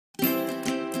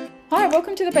Hi,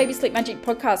 welcome to the Baby Sleep Magic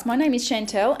podcast. My name is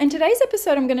Chantel, and today's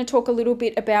episode I'm going to talk a little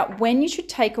bit about when you should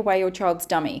take away your child's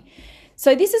dummy.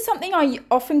 So this is something I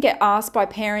often get asked by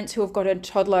parents who have got a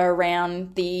toddler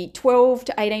around the 12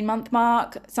 to 18 month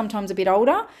mark, sometimes a bit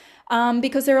older,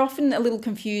 because they're often a little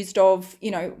confused of,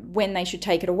 when they should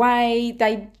take it away.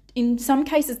 In some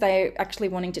cases, they're actually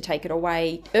wanting to take it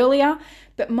away earlier.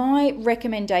 But my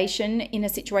recommendation in a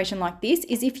situation like this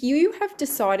is if you have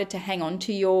decided to hang on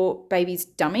to your baby's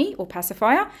dummy or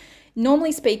pacifier,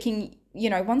 normally speaking,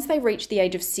 once they reach the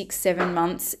age of 6-7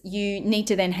 months, you need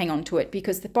to then hang on to it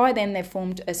because by then they've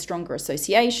formed a stronger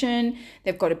association,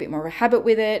 they've got a bit more of a habit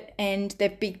with it, and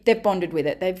they've bonded with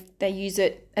it. They use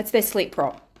it, that's their sleep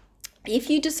prop. If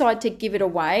you decide to give it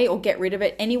away or get rid of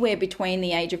it anywhere between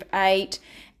the age of 8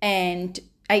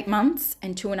 months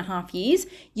and 2.5 years,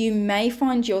 you may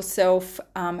find yourself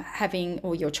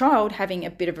or your child having a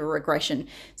bit of a regression.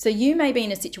 So you may be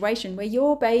in a situation where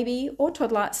your baby or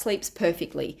toddler sleeps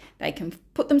perfectly. They can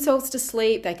put themselves to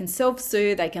sleep, they can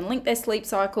self-soothe, they can link their sleep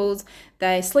cycles,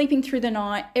 they're sleeping through the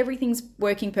night, everything's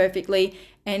working perfectly.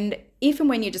 And if and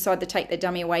when you decide to take the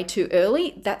dummy away too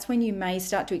early, that's when you may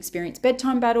start to experience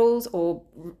bedtime battles or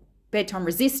bedtime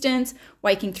resistance,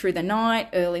 waking through the night,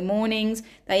 early mornings.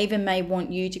 They even may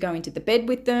want you to go into the bed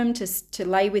with them, to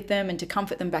lay with them and to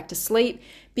comfort them back to sleep.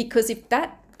 Because if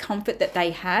that comfort that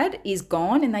they had is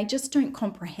gone and they just don't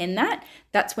comprehend that,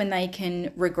 that's when they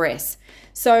can regress.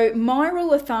 So my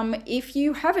rule of thumb, if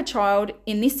you have a child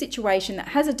in this situation that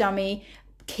has a dummy,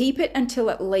 keep it until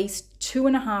at least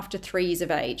 2.5 to 3 years of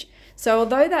age. So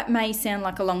although that may sound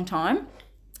like a long time,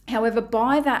 however,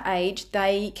 by that age,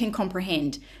 they can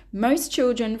comprehend. Most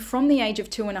children from the age of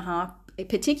 2.5,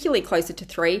 particularly closer to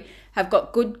 3, have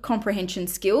got good comprehension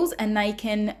skills and they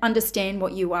can understand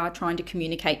what you are trying to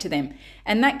communicate to them.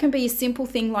 And that can be a simple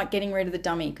thing like getting rid of the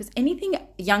dummy, because anything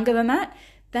younger than that,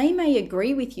 they may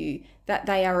agree with you that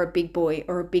they are a big boy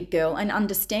or a big girl and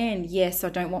understand, yes, I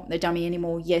don't want the dummy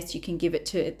anymore. Yes, you can give it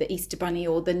to the Easter Bunny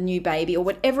or the new baby or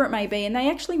whatever it may be. And they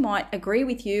actually might agree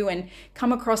with you and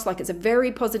come across like it's a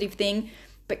very positive thing.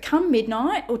 But come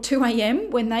midnight or 2 a.m.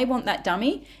 when they want that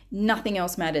dummy, nothing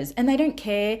else matters. And they don't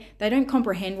care. They don't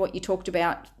comprehend what you talked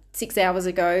about 6 hours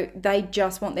ago. They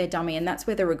just want their dummy, and that's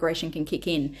where the regression can kick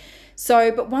in.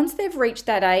 So, but once they've reached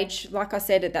that age, like I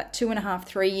said, at that 2.5,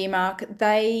 3 year mark,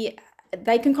 they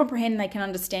can comprehend, they can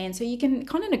understand. So you can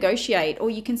kind of negotiate, or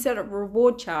you can set up a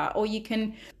reward chart, or you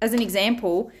can, as an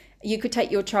example, you could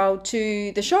take your child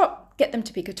to the shop, get them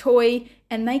to pick a toy,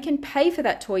 and they can pay for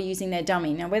that toy using their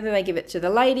dummy. Now, whether they give it to the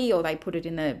lady or they put it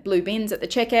in the blue bins at the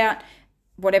checkout,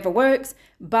 whatever works,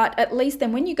 but at least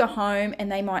then when you go home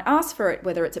and they might ask for it,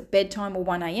 whether it's at bedtime or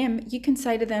 1 a.m., you can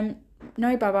say to them,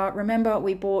 no, Baba, remember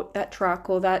we bought that truck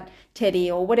or that teddy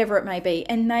or whatever it may be,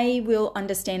 and they will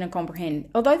understand and comprehend.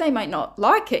 Although they might not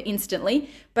like it instantly,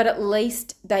 but at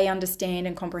least they understand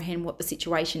and comprehend what the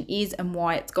situation is and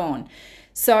why it's gone.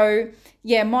 So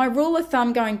yeah, my rule of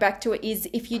thumb going back to it is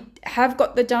if you have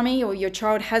got the dummy or your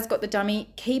child has got the dummy,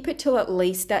 keep it till at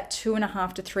least that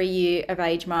 2.5 to 3 year of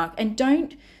age mark, and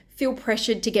don't feel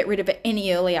pressured to get rid of it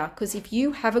any earlier, because if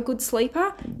you have a good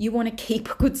sleeper, you want to keep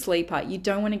a good sleeper. You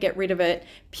don't want to get rid of it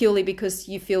purely because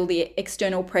you feel the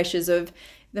external pressures of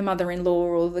the mother-in-law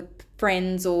or the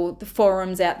friends or the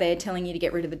forums out there telling you to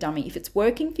get rid of the dummy. If it's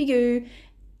working for you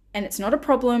and it's not a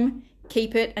problem,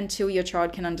 keep it until your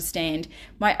child can understand.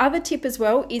 My other tip as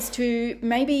well is to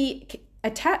maybe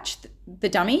attach the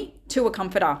dummy to a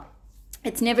comforter.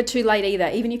 It's never too late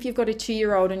either. Even if you've got a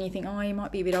 2-year-old and you think, oh, you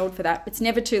might be a bit old for that, it's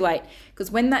never too late,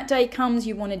 because when that day comes,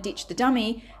 you want to ditch the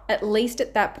dummy, at least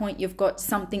at that point, you've got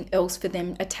something else for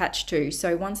them attached to.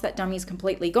 So once that dummy is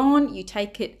completely gone, you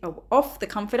take it off the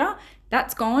comforter,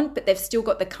 that's gone, but they've still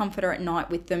got the comforter at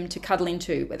night with them to cuddle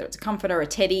into, whether it's a comforter, a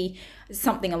teddy,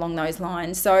 something along those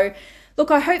lines. So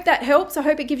look, I hope that helps. I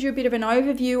hope it gives you a bit of an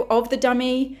overview of the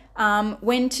dummy,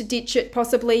 when to ditch it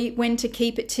possibly, when to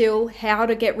keep it till, how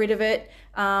to get rid of it.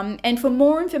 And for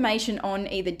more information on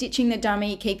either ditching the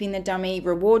dummy, keeping the dummy,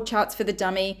 reward charts for the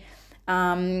dummy,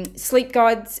 sleep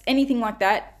guides, anything like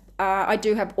that, I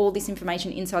do have all this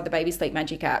information inside the Baby Sleep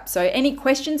Magic app. So any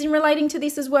questions in relating to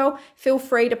this as well, feel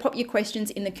free to pop your questions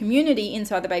in the community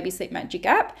inside the Baby Sleep Magic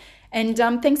app. And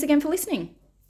thanks again for listening.